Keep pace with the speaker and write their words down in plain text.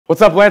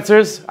What's up,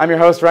 Lancers? I'm your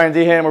host, Ryder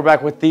Hendon, and we're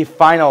back with the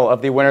final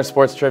of the Winter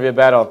Sports Trivia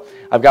Battle.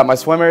 I've got my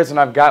swimmers and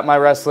I've got my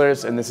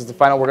wrestlers, and this is the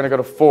final. We're going to go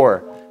to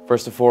 4.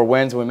 First to 4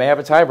 wins, and we may have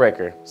a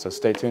tiebreaker, so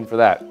stay tuned for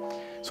that.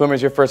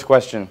 Swimmers, your first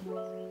question.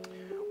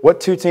 What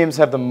 2 teams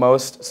have the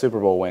most Super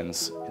Bowl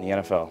wins in the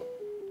NFL?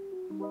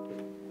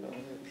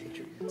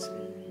 Patriots and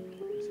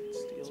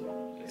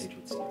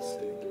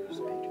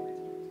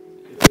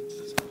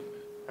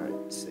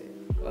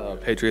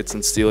Steelers. Patriots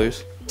and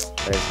Steelers.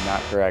 That is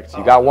not correct.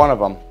 You got one of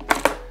them.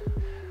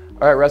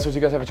 All right, wrestlers, you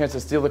guys have a chance to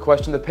steal the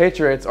question. The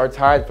Patriots are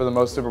tied for the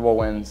most Super Bowl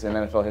wins in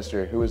NFL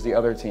history. Who is the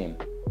other team?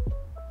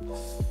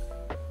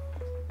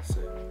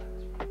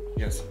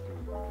 Yes.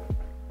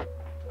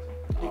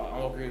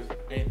 I'll agree with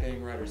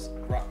anything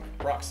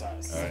Rock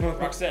size. Right.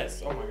 Rock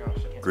says. Oh my gosh.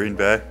 I can't Green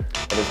Bay.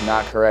 That is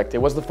not correct. It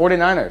was the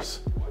 49ers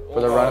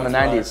for the run in the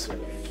 90s.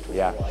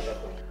 Yeah.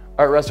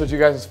 All right, wrestlers, you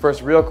guys'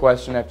 first real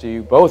question after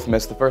you both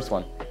missed the first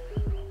one.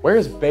 Where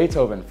is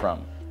Beethoven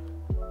from?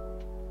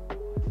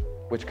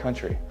 Which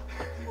country?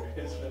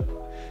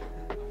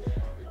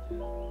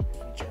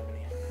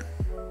 Germany.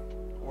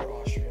 Or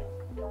Austria.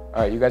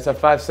 All right, you guys have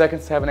 5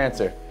 seconds to have an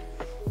answer.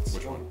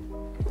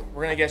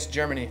 We're gonna guess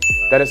Germany.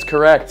 That is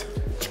correct.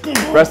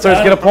 Wrestlers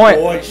get a point.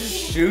 Boy,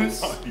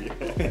 shoots.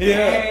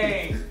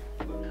 Yeah.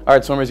 All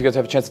right, swimmers, you guys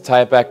have a chance to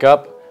tie it back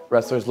up.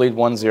 Wrestlers lead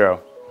 1-0.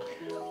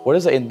 What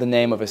is the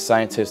name of a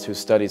scientist who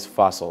studies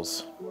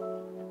fossils?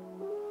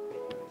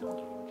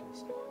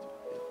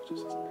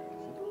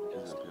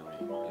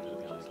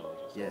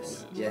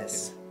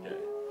 Yes.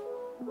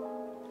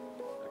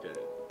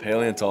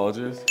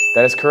 Paleontologist.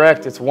 That is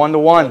correct. It's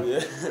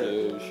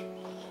 1-1.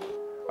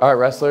 All right,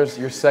 wrestlers,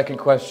 your second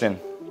question.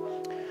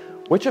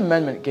 Which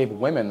amendment gave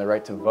women the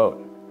right to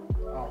vote?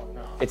 Oh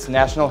no. It's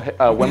National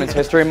Women's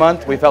History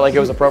Month. We felt like it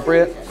was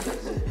appropriate.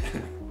 It's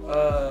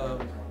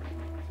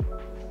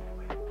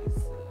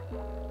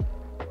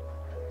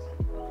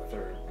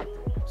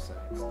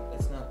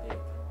not big.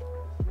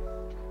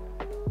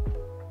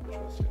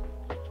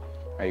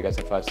 All right, you guys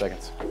have 5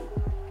 seconds.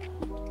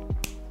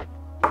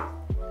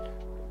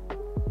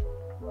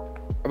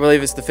 I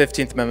believe it's the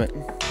 15th Amendment.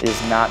 It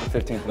is not the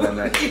 15th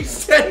Amendment. You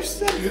said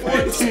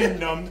 14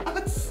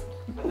 numbnuts.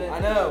 I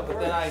know, but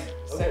then I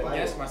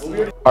second-guessed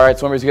myself. All right,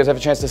 swimmers, you guys have a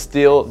chance to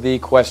steal the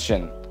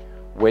question.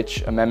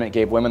 Which amendment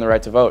gave women the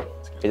right to vote?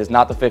 It is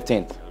not the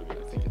 15th. I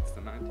think it's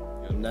the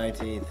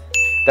 19th.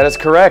 That is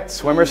correct.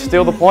 Swimmers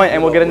steal the point,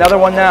 and we'll get another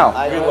one now.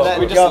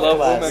 We just love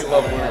women. We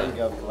love women.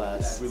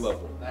 Class. We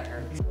love women. That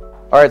hurt.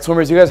 All right,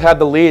 swimmers, you guys have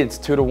the lead. It's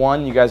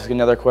 2-1. You guys get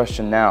another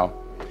question now.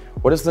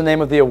 What is the name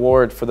of the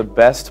award for the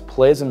best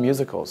plays and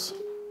musicals?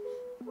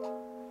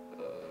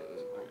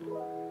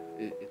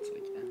 It's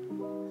like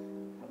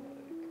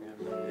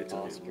it's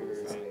Oscar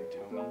and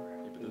Tony.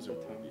 But those are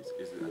Tonys.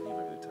 Is it? I think it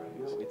might be the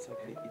Tonys. It's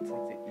like the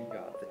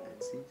EGOT, the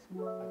Etsys.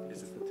 Is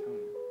it the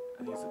Tony?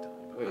 I think it's the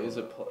Tony. Wait, is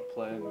it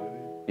play and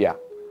movie? Yeah,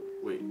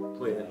 Wait,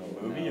 playing a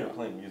movie or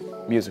playing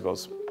musical?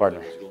 musicals,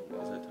 partner. Is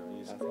that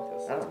Tony's? I think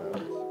that's. I don't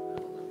know.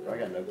 I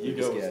got no You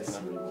clue. go with Guess.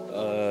 the number you want.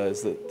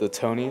 Is it the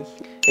Tonys?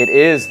 It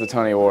is the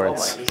Tony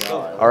Awards. Oh my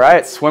God. All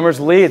right, swimmers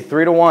lead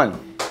 3-1.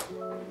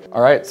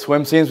 All right,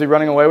 swim seems to be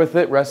running away with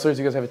it. Wrestlers,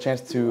 you guys have a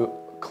chance to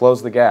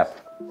close the gap.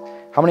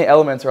 How many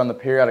elements are on the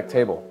periodic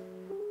table?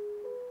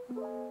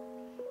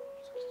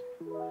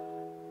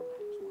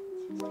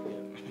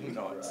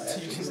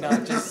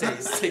 Not just say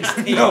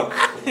 16.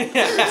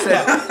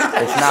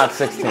 It's not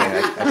 16.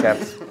 I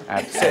kept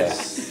at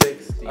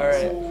 60. All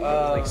right.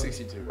 Like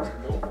 62.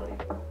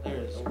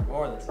 There's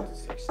more than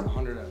 60.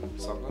 100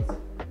 and something.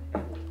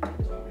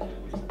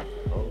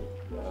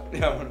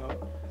 Yeah, I don't know.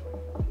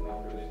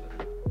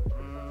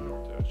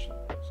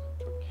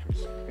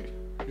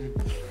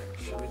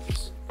 Should we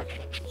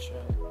just try?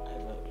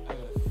 I have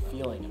a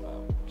feeling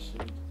about.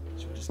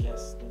 Should we just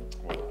guess?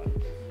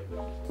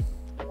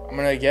 I'm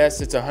gonna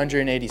guess it's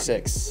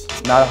 186.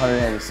 It's not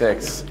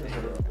 186.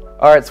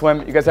 All right,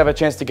 swim, you guys have a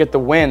chance to get the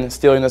win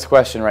stealing this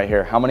question right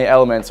here. How many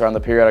elements are on the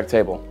periodic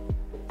table?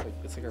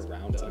 It's like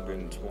around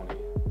 120.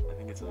 I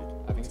think it's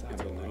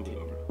 119.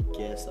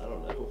 Guess. I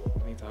don't know. I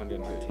think it's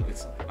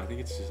 119. I think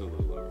it's just a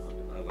little over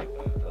 100. I like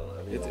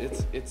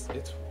that. It's.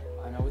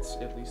 I know it's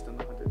at least in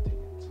the 100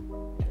 teens.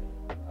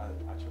 I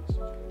trust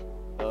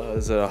you.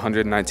 Is it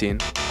 119?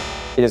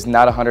 It is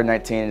not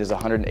 119, it is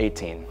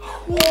 118.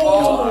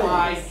 Oh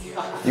my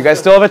God. You guys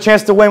still have a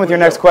chance to win with your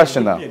next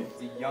question, though.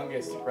 The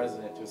youngest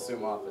president to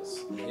assume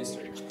office in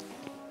history.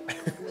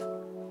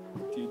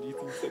 Do you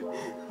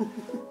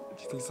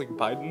think it's like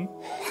Biden?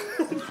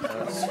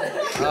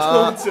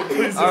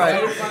 All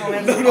right.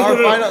 Our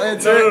final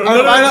answer.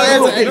 Our final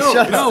answer. Hey,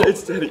 shut up.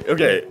 It's Teddy.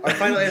 Okay. Our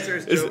final answer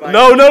is Joe Biden.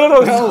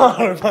 No. It's not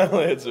our final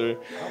answer.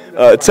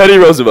 Teddy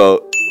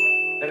Roosevelt.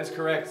 That is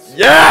correct.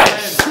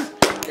 Yes!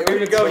 Here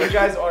we go. You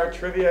guys are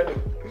trivia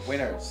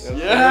winners.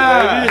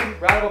 Yeah!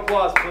 Round of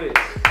applause, please.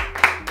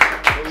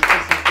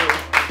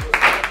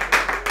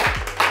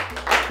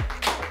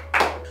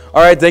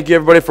 All right, thank you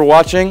everybody for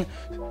watching.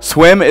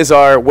 Swim is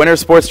our Winter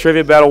Sports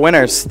Trivia Battle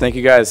winners. Thank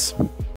you guys.